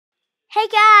Hey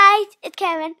guys, it's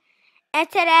Kevin, and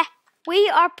today we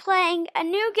are playing a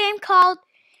new game called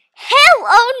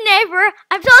Hello Neighbor.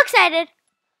 I'm so excited.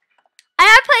 I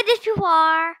haven't played this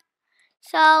before,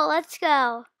 so let's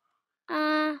go.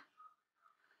 Let's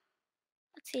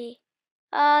see.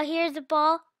 Here's the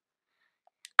ball.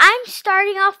 I'm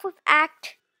starting off with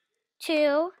Act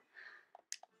 2,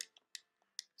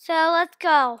 so let's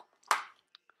go.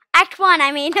 Act 1,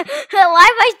 I mean. Why am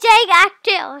I saying Act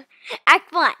 2?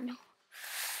 Act 1.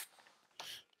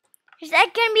 Is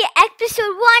that going to be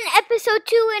episode 1, episode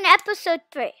 2, and episode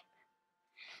 3?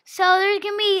 So there's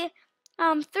going to be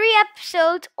 3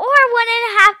 episodes or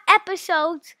 1.5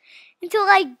 episodes until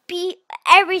I beat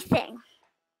everything.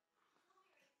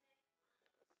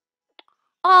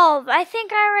 Oh, I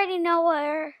think I already know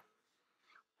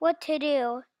what to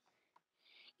do.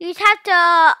 You just have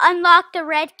to unlock the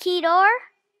red key door.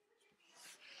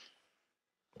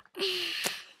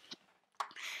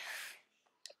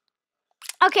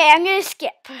 Okay, I'm going to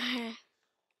skip. I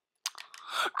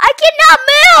cannot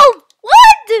move!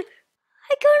 What?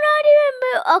 I cannot even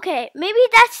move. Okay, maybe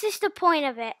that's just the point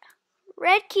of it.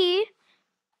 Red key.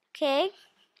 Okay.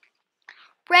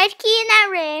 Red key in that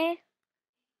ring.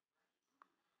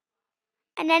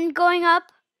 And then going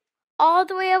up all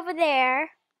the way over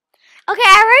there. Okay,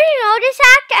 I already know this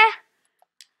act.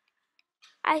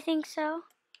 I think so.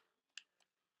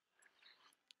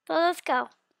 So let's go.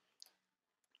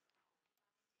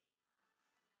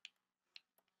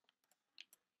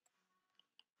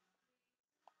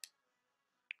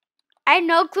 I have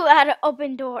no clue how to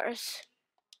open doors.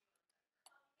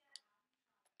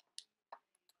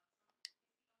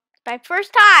 My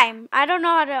first time. I don't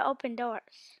know how to open doors.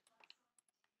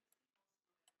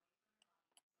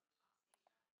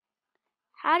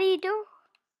 How do you do?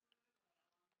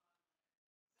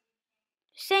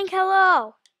 Saying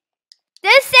hello.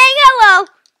 Just saying hello.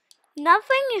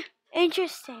 Nothing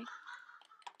interesting.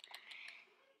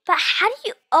 But how do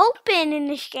you open in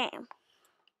this game?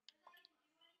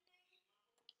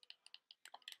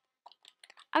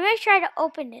 I'm going to try to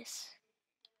open this.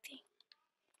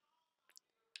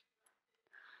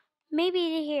 Maybe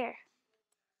to here.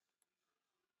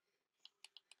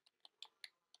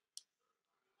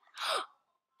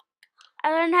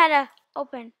 I learned how to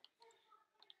open.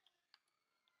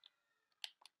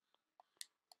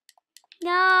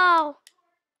 No.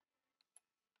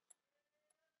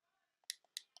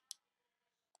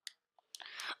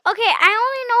 Okay, I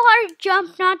only know how to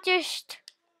jump, not just...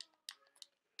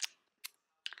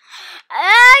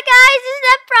 guys, this is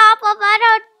the problem. I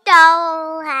don't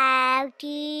know how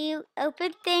to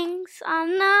open things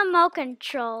on the remote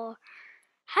control.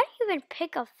 How do you even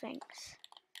pick up things?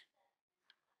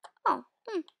 Oh,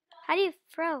 how do you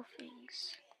throw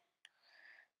things?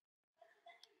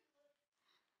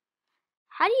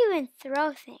 How do you even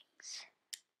throw things?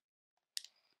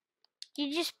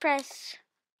 You just press.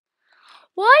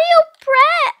 What do you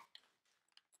press?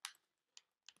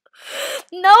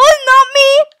 No, it's not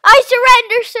me. I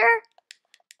surrender, sir.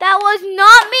 That was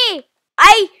not me.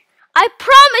 I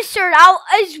promise, sir. That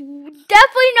was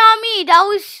definitely not me. That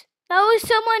was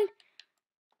someone.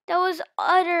 That was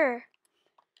utter.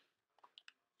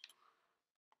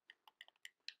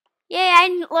 Yeah,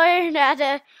 I learned how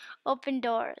to open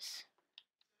doors.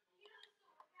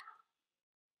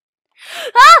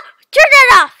 Ah! Turn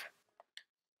it off!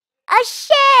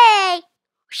 Shay!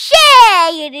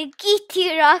 Shay! The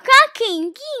kitty rock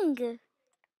king.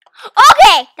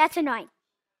 Okay, that's annoying.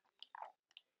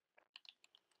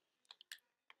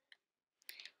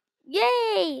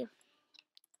 Yay!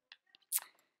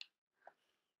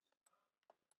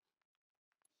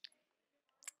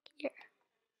 Here.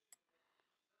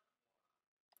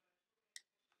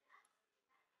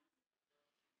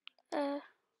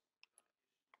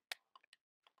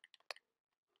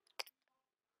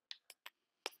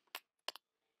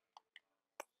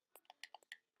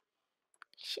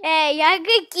 Shay, jag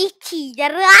är kitty. The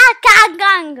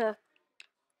rakagang.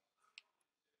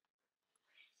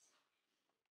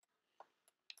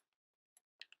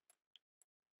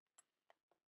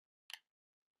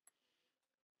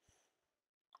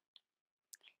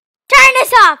 Turn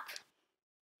this off!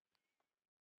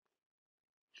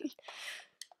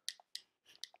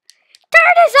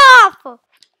 Turn this off!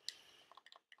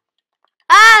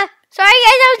 Sorry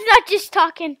guys, I was not just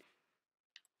talking.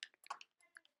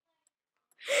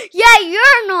 Yeah,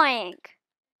 you're annoying.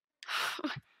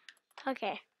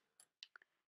 Okay.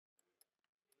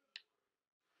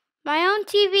 My own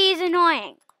TV is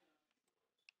annoying.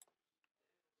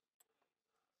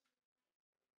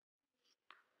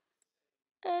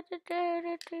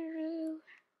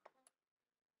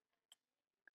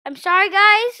 I'm sorry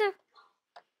guys.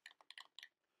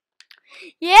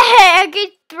 Yeah, I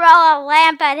could throw a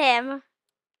lamp at him.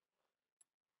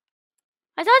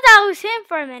 I thought that was him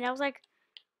for a minute. I was like,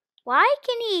 why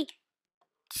can he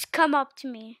just come up to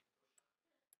me?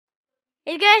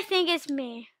 He's gonna think it's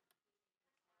me.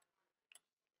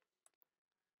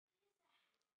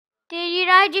 Dude,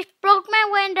 I just broke my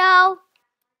window.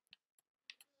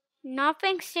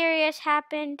 Nothing serious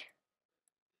happened.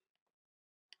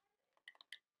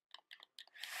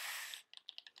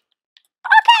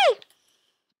 Okay!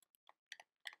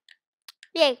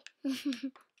 Yay.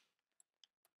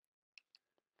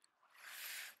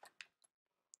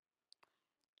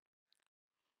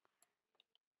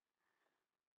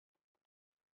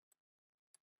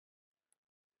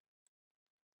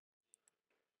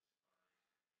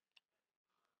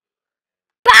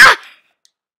 Bah!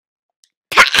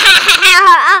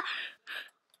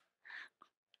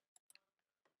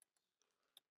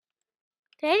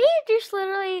 Did he just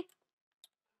literally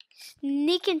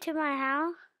sneak into my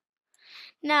house?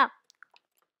 No.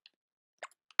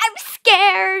 I'm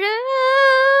scared.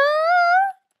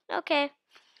 Okay.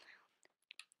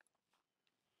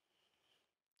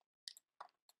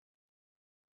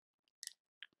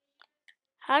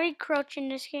 How do you crouch in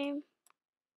this game?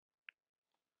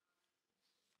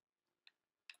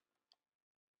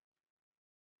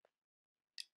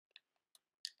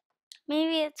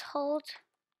 Maybe it's hold.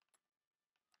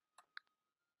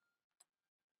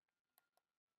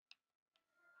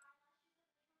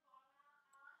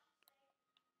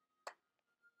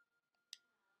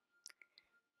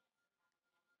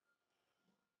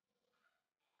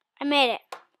 I made it.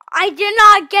 I did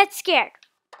not get scared.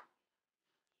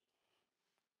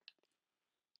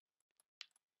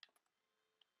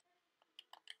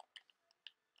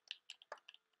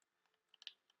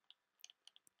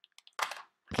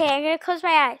 Okay, I'm gonna close my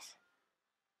eyes.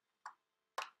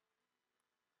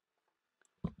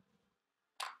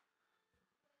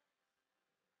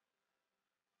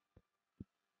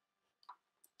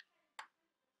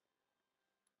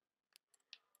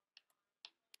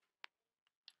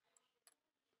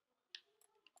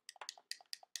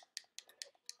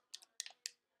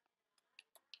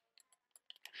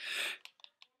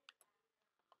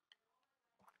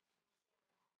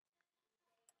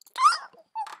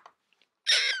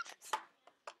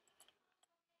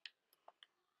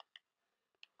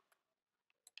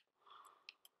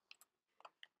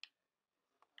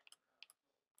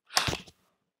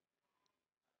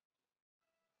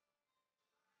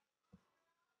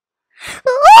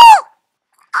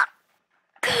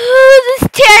 This is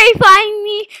terrifying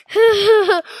me.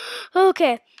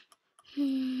 Okay.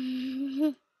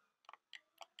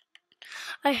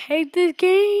 I hate this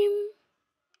game.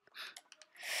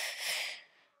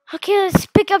 Okay, let's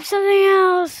pick up something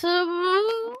else.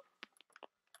 I'm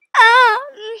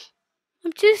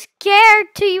too scared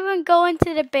to even go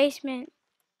into the basement.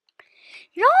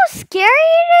 You know how scary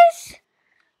it is?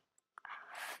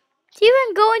 To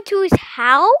even go into his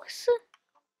house?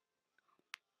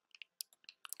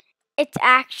 It's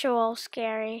actual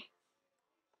scary.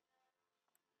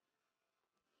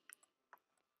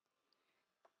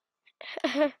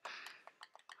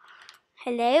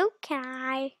 Hello, can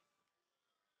I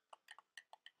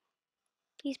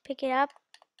please pick it up?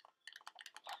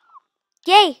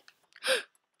 Yay!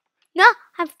 No,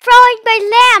 I'm throwing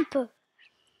my lamp!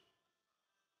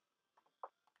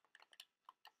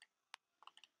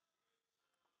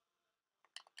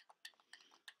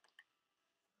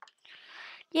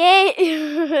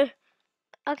 Yay!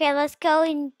 Okay, let's go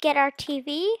and get our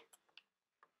TV.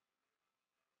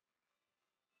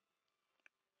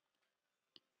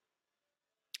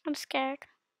 I'm scared.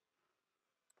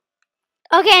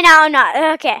 Okay, no, I'm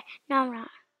not. Okay, no, I'm not.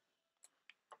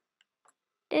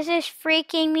 This is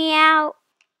freaking me out.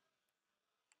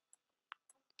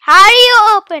 How do you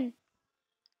open?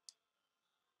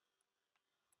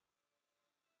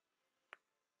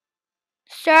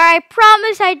 Sir, I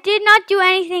promise I did not do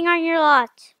anything on your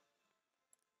lot.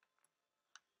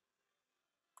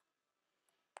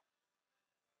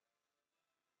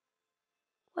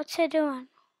 What's it doing?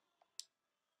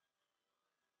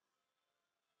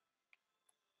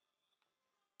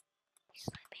 He's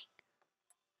sleeping.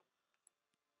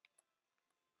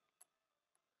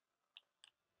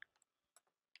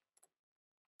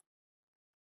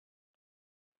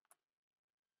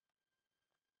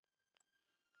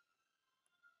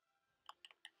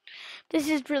 This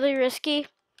is really risky.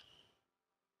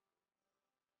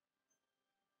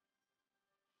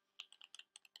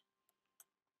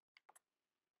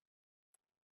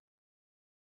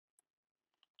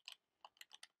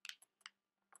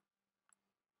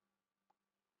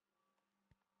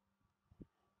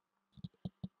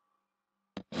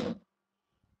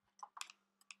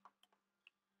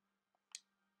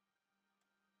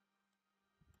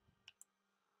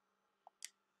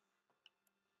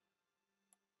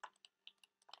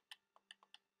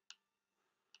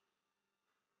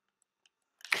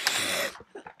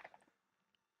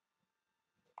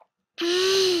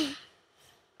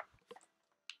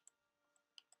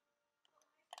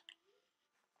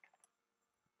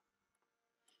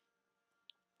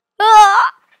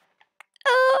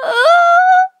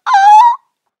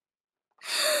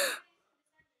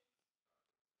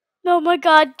 my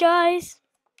god, guys.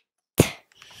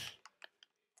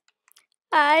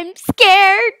 I'm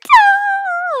scared.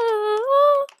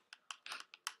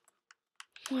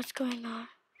 What's going on?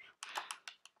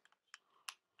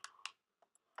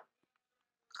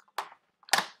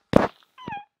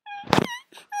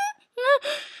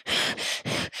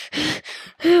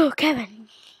 Oh, Kevin.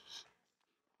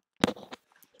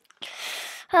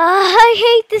 I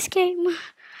hate this game.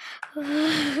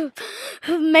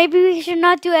 Maybe we should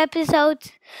not do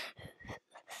episodes.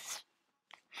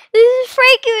 This is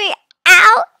freaking me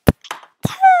out.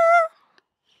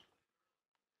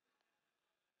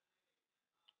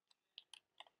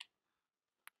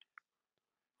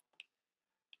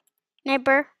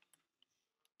 Neighbor.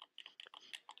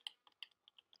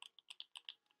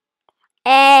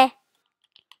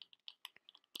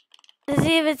 This is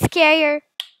even scarier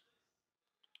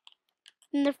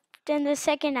than the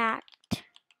second act.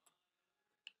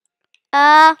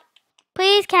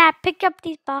 Please can I pick up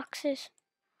these boxes?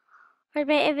 Or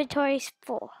my inventory's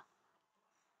full.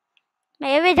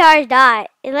 My inventory's died.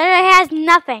 It literally has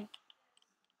nothing.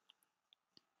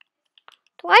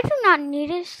 I do not need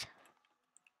this.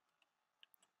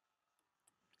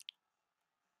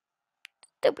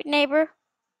 Stupid neighbor.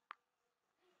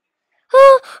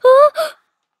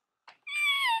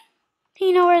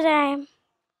 He knows where I am.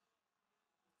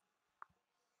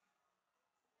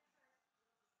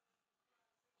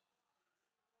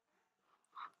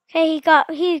 Okay,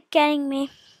 he's getting me.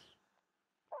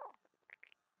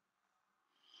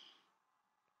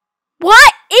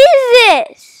 What is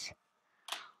this?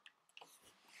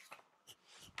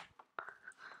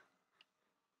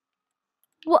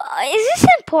 What, is this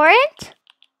important?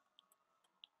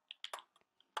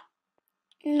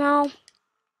 No.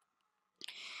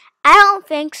 I don't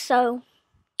think so.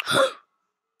 A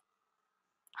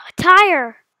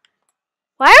tire.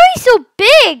 Why are we so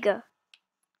big?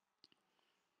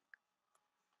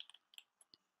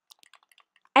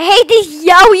 I hate this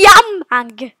yo-yum.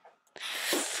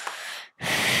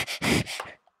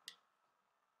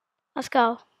 Let's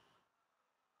go.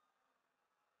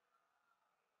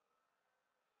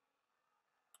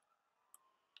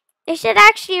 They should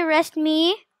actually arrest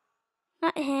me,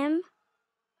 not him.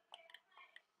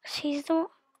 Cause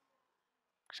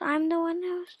I'm the one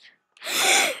who's.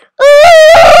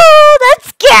 Oh, that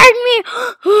scared me.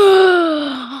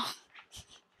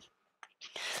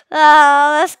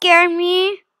 Oh, that scared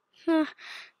me.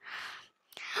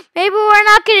 Maybe we're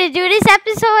not gonna do this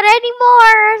episode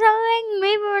anymore or something.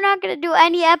 Maybe we're not gonna do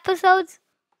any episodes.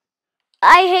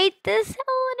 I hate this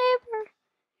Hello Neighbor.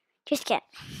 Just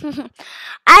kidding.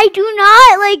 I do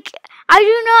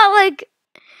not like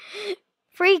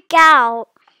freak out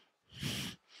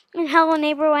in Hello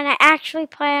Neighbor when I actually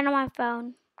play it on my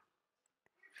phone.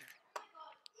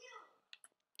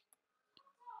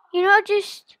 You know,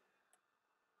 just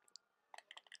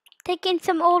taking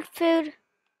some old food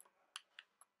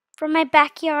from my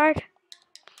backyard.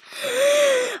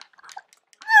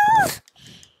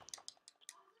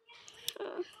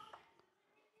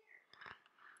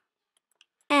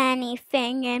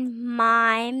 Anything in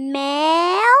my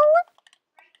mail?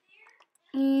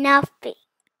 Nothing.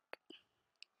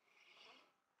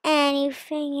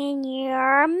 Anything in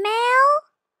your mail?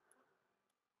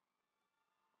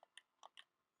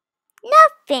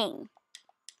 Nothing.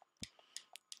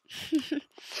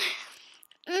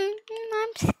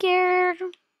 I'm scared.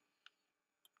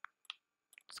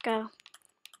 Let's go.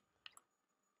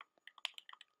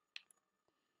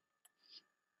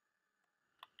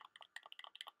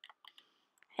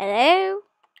 Hello?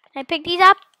 Can I pick these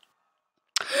up?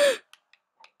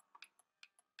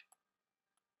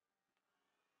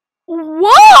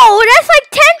 Whoa! That's like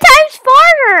 10 times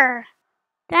farther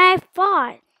than I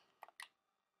thought.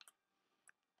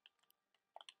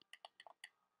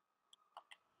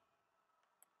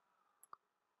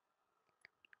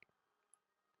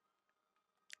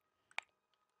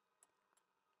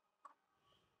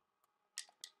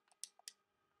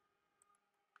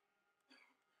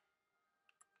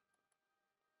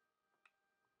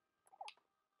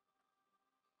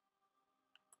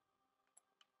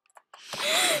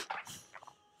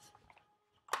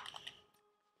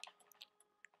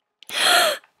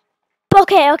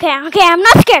 Okay, I'm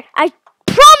not scared. I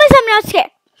promise I'm not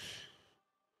scared.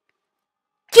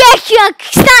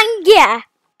 Yeah.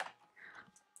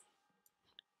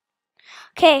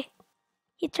 Okay,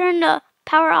 you turn the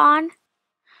power on.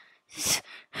 This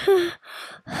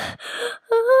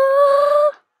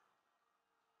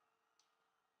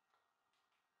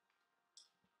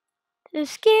is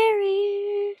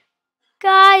scary.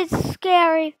 Guys, it's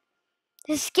scary.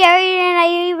 It's scarier than I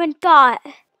even thought.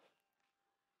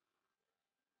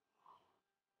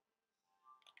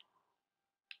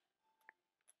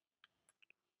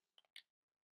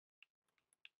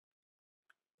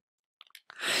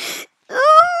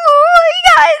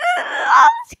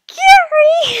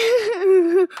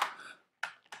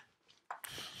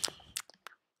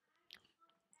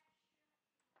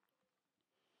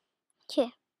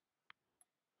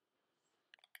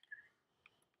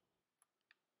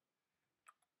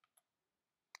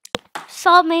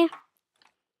 assault me.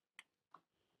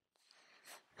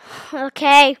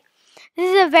 Okay,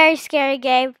 this is a very scary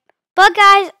game. But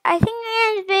guys, I think I'm going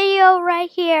to end the video right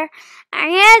here. I'm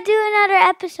going to do another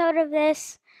episode of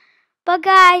this. But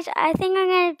guys, I think I'm going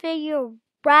to end the video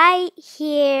right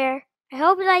here. I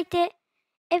hope you liked it.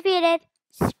 If you did,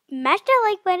 smash that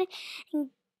like button and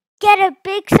get a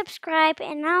big subscribe.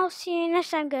 And I'll see you next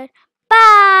time. Good.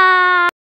 Bye.